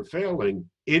schools are failing,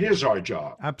 it is our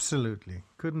job. Absolutely.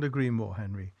 Couldn't agree more,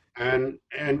 Henry. And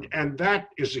that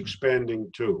is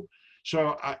expanding too.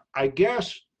 So I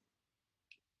guess,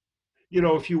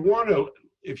 if you want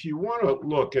to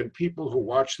look, and people who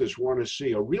watch this want to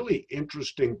see a really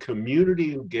interesting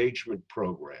community engagement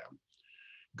program,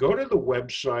 go to the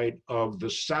website of the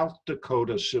South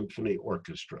Dakota Symphony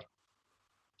Orchestra.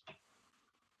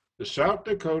 The South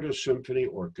Dakota Symphony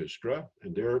Orchestra,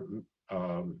 and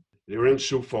they're in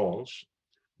Sioux Falls.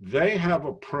 They have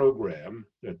a program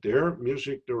that their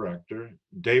music director,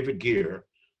 David Gear,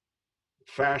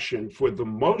 fashioned for the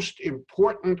most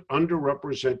important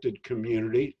underrepresented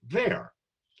community there,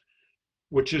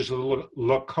 which is the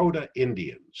Lakota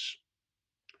Indians.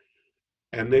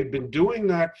 And they've been doing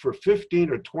that for 15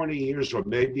 or 20 years, or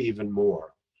maybe even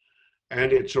more.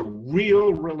 And it's a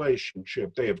real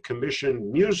relationship. They have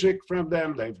commissioned music from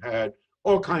them. They've had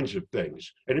all kinds of things.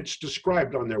 And it's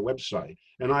described on their website.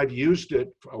 And I've used it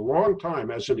for a long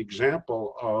time as an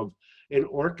example of an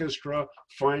orchestra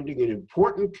finding an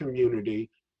important community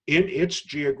in its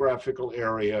geographical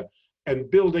area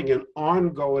and building an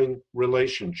ongoing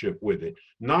relationship with it,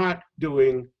 not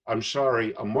doing, I'm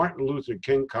sorry, a Martin Luther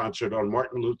King concert on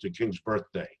Martin Luther King's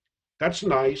birthday. That's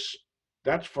nice,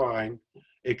 that's fine,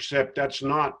 except that's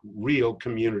not real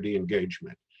community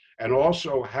engagement. And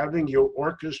also having your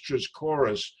orchestra's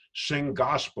chorus sing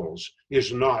gospels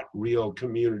is not real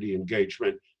community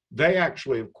engagement. They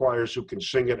actually have choirs who can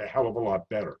sing it a hell of a lot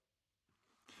better.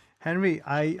 Henry,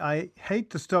 I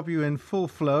hate to stop you in full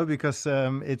flow because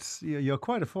you're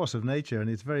quite a force of nature, and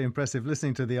it's very impressive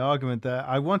listening to the argument there.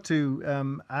 I want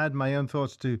to add my own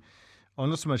thoughts or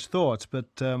not so much thoughts, but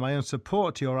my own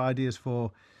support to your ideas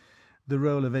for the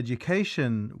role of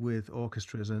education with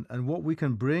orchestras and what we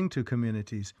can bring to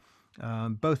communities.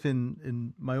 Both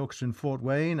in my orchestra in Fort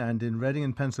Wayne and in Reading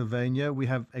in Pennsylvania, we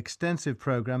have extensive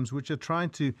programs which are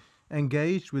trying to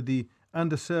engage with the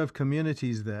underserved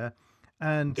communities there.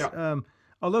 And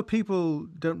although people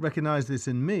don't recognize this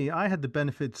in me, I had the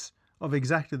benefits of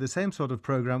exactly the same sort of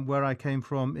program where I came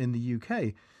from in the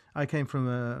UK. I came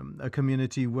from a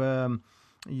community where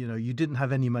you didn't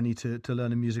have any money to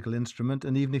learn a musical instrument,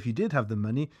 and even if you did have the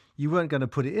money, you weren't going to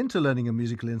put it into learning a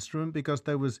musical instrument because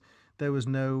there was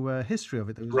no history of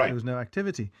it. There Right. was no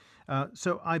activity.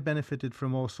 So I benefited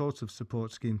from all sorts of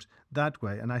support schemes that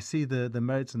way, and I see the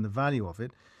merits and the value of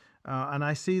it. And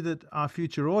I see that our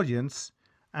future audience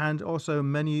and also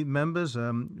many members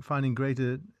finding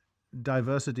greater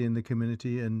diversity in the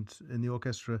community and in the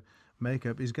orchestra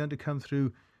makeup is going to come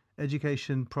through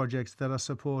education projects that are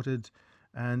supported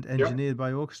and Yep. engineered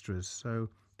by orchestras. So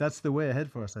that's the way ahead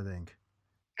for us, I think.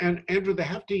 And Andrew,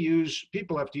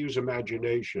 people have to use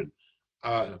imagination.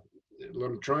 Uh,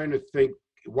 I'm trying to think.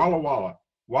 Walla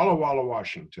Walla,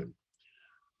 Washington.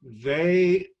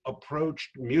 They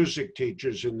approached music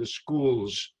teachers in the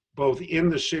schools, both in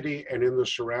the city and in the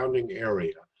surrounding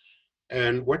area.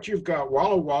 And what you've got,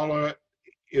 Walla Walla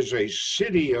is a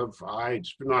city of,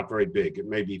 it's not very big, it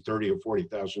may be 30 or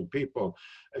 40,000 people.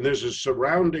 And there's a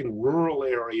surrounding rural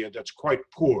area that's quite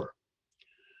poor.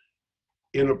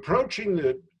 In approaching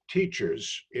the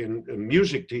teachers,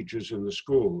 music teachers in the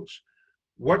schools,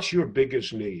 what's your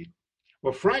biggest need?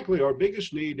 Well, frankly, our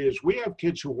biggest need is we have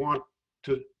kids who want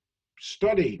to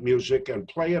study music and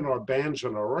play in our bands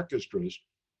and our orchestras.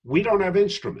 We don't have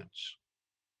instruments.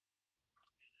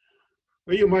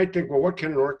 Well, you might think, well, what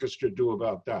can an orchestra do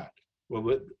about that? Well,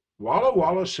 the Walla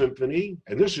Walla Symphony,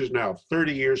 and this is now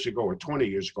 30 years ago or 20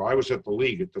 years ago, I was at the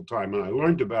League at the time and I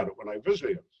learned about it when I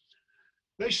visited.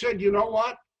 They said, you know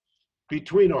what?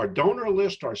 Between our donor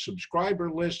list, our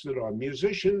subscriber list, and our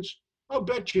musicians, I'll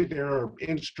bet you there are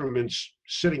instruments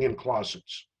sitting in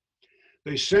closets.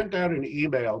 They sent out an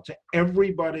email to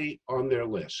everybody on their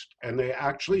list, and they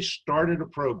actually started a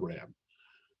program.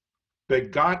 They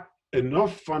got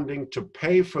enough funding to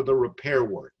pay for the repair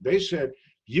work. They said,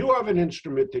 you have an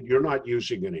instrument that you're not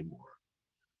using anymore.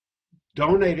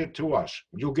 Donate it to us.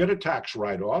 You'll get a tax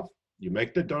write-off. You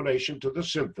make the donation to the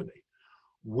symphony.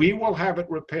 We will have it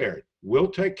repaired. We'll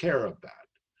take care of that.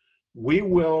 We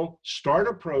will start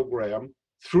a program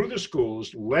through the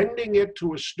schools, lending it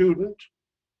to a student.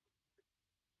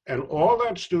 And all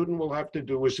that student will have to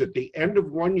do is at the end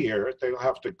of 1 year, they'll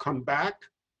have to come back,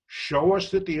 show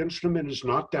us that the instrument is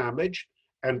not damaged,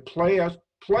 and play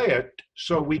it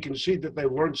so we can see that they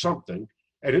learned something.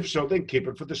 And if so, then keep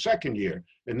it for the second year.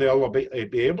 And they'll be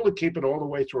able to keep it all the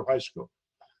way through high school.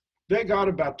 They got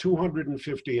about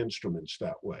 250 instruments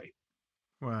that way.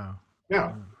 Wow.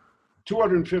 Now,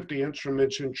 250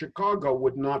 instruments in Chicago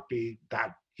would not be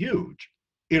that huge.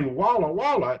 In Walla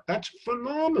Walla, that's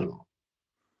phenomenal.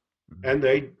 And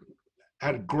they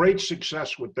had great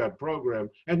success with that program.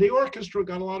 And the orchestra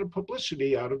got a lot of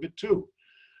publicity out of it too.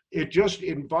 It just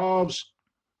involves,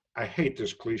 I hate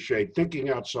this cliche, thinking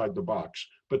outside the box.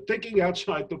 But thinking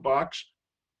outside the box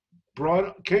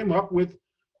came up with,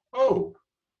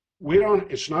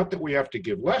 it's not that we have to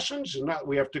give lessons, it's not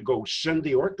we have to go send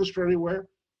the orchestra anywhere.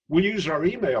 We use our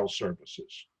email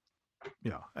services.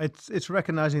 Yeah, it's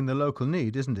recognizing the local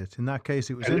need, isn't it? In that case,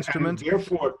 it was instruments. And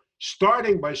therefore,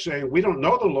 starting by saying, we don't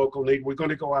know the local need, we're going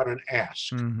to go out and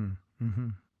ask. Mm-hmm, mm-hmm.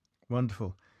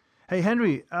 Wonderful. Hey,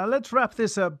 Henry, let's wrap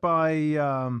this up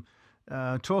by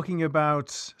talking about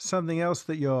something else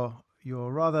that you're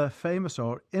rather famous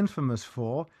or infamous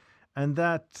for, and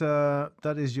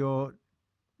that is your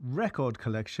record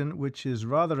collection, which is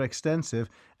rather extensive.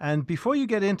 And before you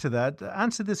get into that,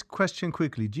 answer this question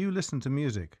quickly. Do you listen to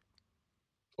music?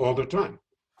 All the time.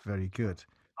 Very good.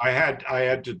 I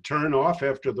had to turn off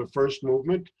after the first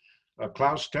movement,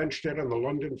 Klaus Tenstedt and the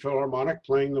London Philharmonic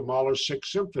playing the Mahler's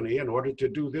Sixth Symphony in order to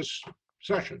do this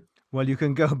session. Well, you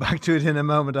can go back to it in a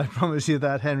moment, I promise you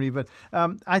that, Henry. But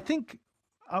I think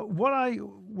what I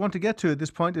want to get to at this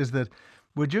point is that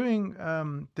we're during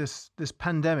this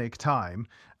pandemic time.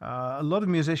 A lot of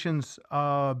musicians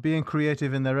are being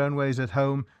creative in their own ways at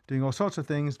home, doing all sorts of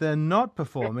things. They're not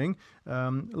performing.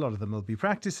 A lot of them will be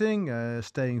practicing,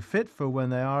 staying fit for when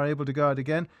they are able to go out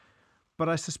again. But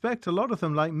I suspect a lot of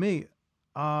them, like me,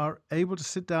 are able to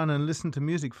sit down and listen to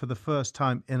music for the first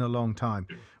time in a long time.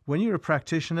 When you're a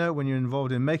practitioner, when you're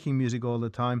involved in making music all the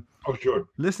time, sure,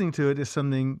 listening to it is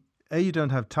something, A, you don't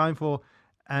have time for,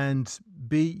 and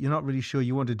B, you're not really sure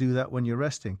you want to do that when you're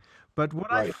resting. But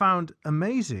what I found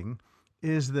amazing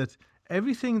is that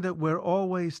everything that we're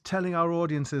always telling our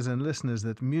audiences and listeners,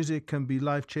 that music can be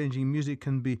life-changing, music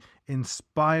can be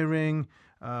inspiring,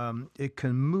 it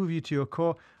can move you to your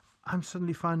core, I'm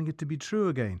suddenly finding it to be true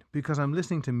again because I'm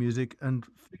listening to music and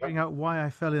figuring out why I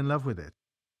fell in love with it.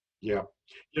 Yeah.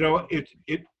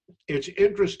 It's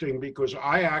interesting because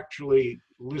I actually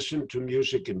listen to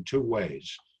music in two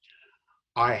ways.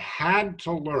 I had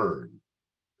to learn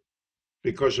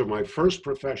because of my first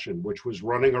profession, which was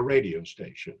running a radio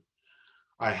station.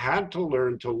 I had to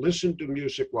learn to listen to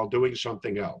music while doing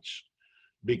something else,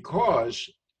 because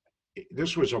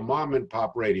this was a mom and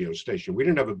pop radio station. We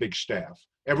didn't have a big staff.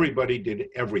 Everybody did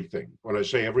everything. When I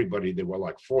say everybody, there were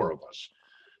like 4 of us.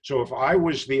 So if I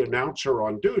was the announcer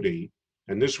on duty,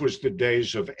 and this was the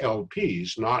days of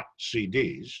LPs, not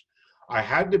CDs, I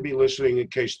had to be listening in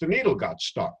case the needle got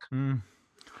stuck.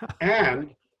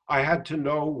 And I had to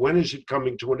know, when is it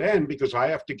coming to an end, because I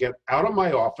have to get out of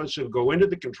my office and go into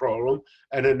the control room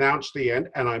and announce the end.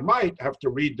 And I might have to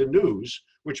read the news,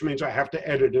 which means I have to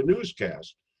edit a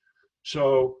newscast.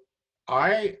 So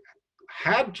I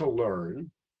had to learn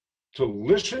to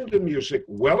listen to music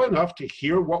well enough to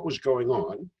hear what was going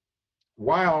on,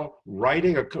 while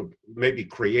writing maybe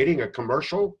creating a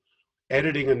commercial,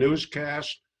 editing a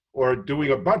newscast, or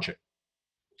doing a budget.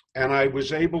 And I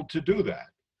was able to do that.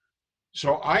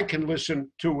 So I can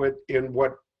listen to it in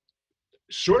what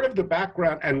sort of the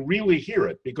background and really hear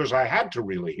it, because I had to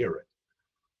really hear it.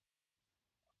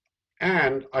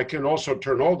 And I can also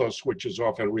turn all those switches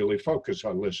off and really focus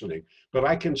on listening. But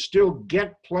I can still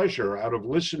get pleasure out of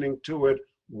listening to it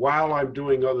while I'm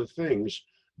doing other things,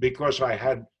 because I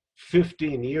had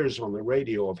 15 years on the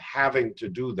radio of having to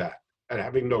do that and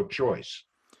having no choice.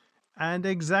 And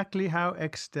exactly how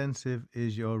extensive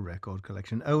is your record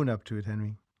collection? Own up to it,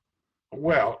 Henry.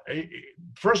 Well,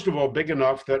 first of all, big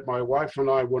enough that my wife and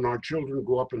I, when our children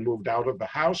grew up and moved out of the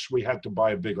house, we had to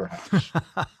buy a bigger house.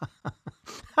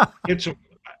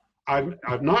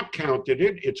 I've not counted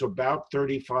it. It's about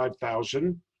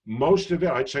 35,000. Most of it,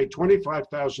 I'd say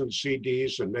 25,000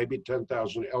 CDs and maybe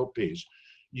 10,000 LPs.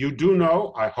 You do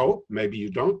know, I hope, maybe you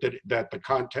don't, that the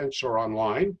contents are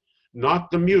online.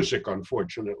 Not the music,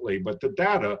 unfortunately, but the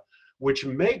data, which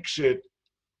makes it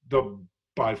the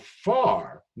by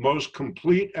far most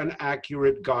complete and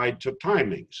accurate guide to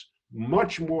timings.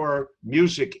 Much more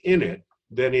music in it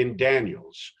than in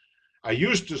Daniels. I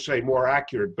used to say more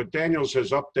accurate, but Daniels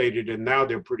has updated and now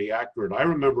they're pretty accurate. I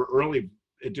remember early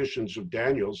editions of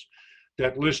Daniels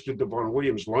that listed the Vaughan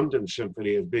Williams London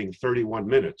Symphony as being 31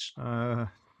 minutes.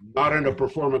 Not in a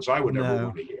performance I would ever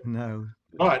want to hear. No.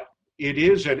 But it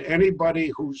is, and anybody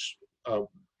who's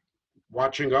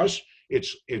watching us,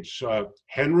 it's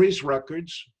Henry's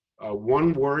Records,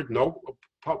 one word, no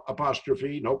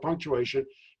apostrophe, no punctuation,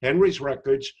 Henry's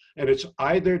Records, and it's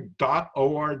either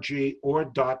 .org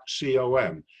or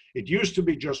 .com. It used to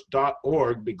be just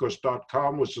 .org because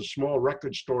 .com was a small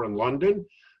record store in London.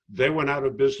 They went out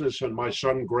of business and my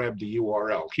son grabbed the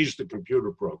URL. He's the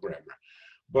computer programmer.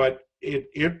 But it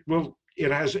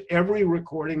has every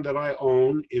recording that I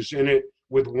own is in it,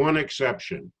 with one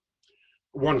exception.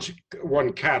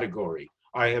 One category.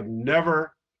 I have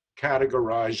never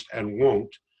categorized and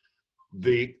won't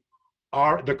the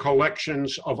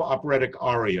collections of operatic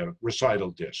aria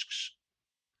recital discs.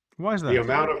 Why is that? The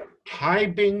amount of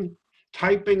typing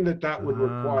that would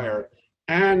require,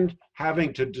 and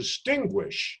having to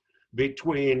distinguish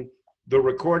between the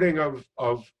recording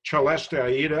of Celeste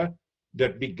Aida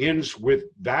that begins with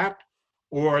that,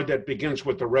 or that begins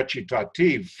with the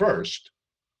recitative first,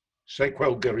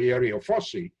 Sequel Guerrieri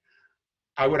Fossi.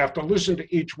 I would have to listen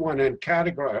to each one and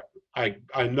categorize. I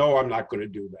know I'm not going to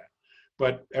do that,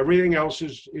 but everything else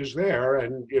is there,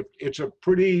 and it's a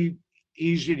pretty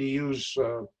easy to use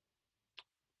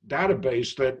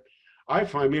database that I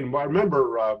find. I mean, I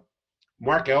remember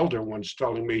Mark Elder once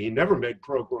telling me he never made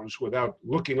programs without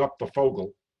looking up the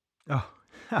Fogel. Oh,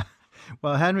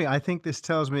 well, Henry, I think this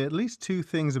tells me at least 2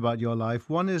 things about your life.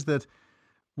 One is that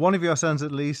one of your sons,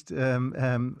 at least,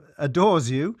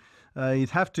 adores you. You'd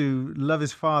have to love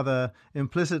his father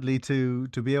implicitly to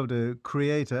be able to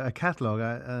create a catalogue.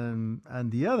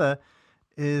 And the other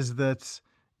is that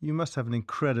you must have an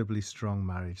incredibly strong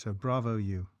marriage. So bravo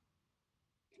you.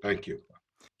 Thank you.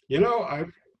 You know,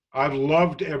 I've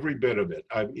loved every bit of it.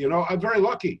 I'm very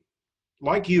lucky.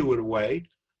 Like you in a way,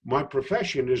 my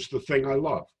profession is the thing I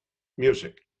love,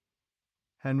 music.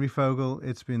 Henry Fogel,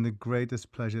 it's been the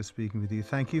greatest pleasure speaking with you.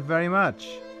 Thank you very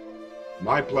much.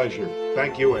 My pleasure.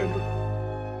 Thank you, Andrew.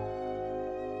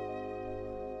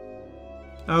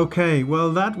 Okay,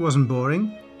 well, that wasn't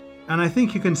boring. And I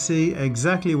think you can see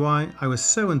exactly why I was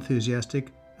so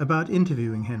enthusiastic about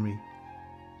interviewing Henry.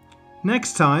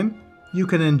 Next time, you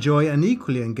can enjoy an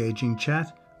equally engaging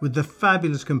chat with the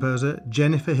fabulous composer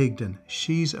Jennifer Higdon.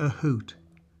 She's a hoot.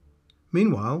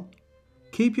 Meanwhile,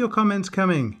 keep your comments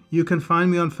coming. You can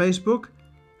find me on Facebook,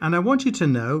 and I want you to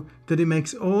know that it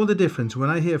makes all the difference when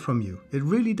I hear from you. It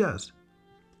really does.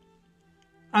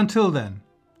 Until then,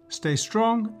 stay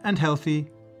strong and healthy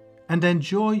and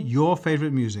enjoy your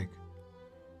favorite music.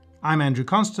 I'm Andrew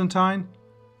Constantine,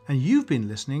 and you've been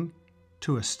listening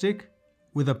to A Stick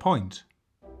with a Point.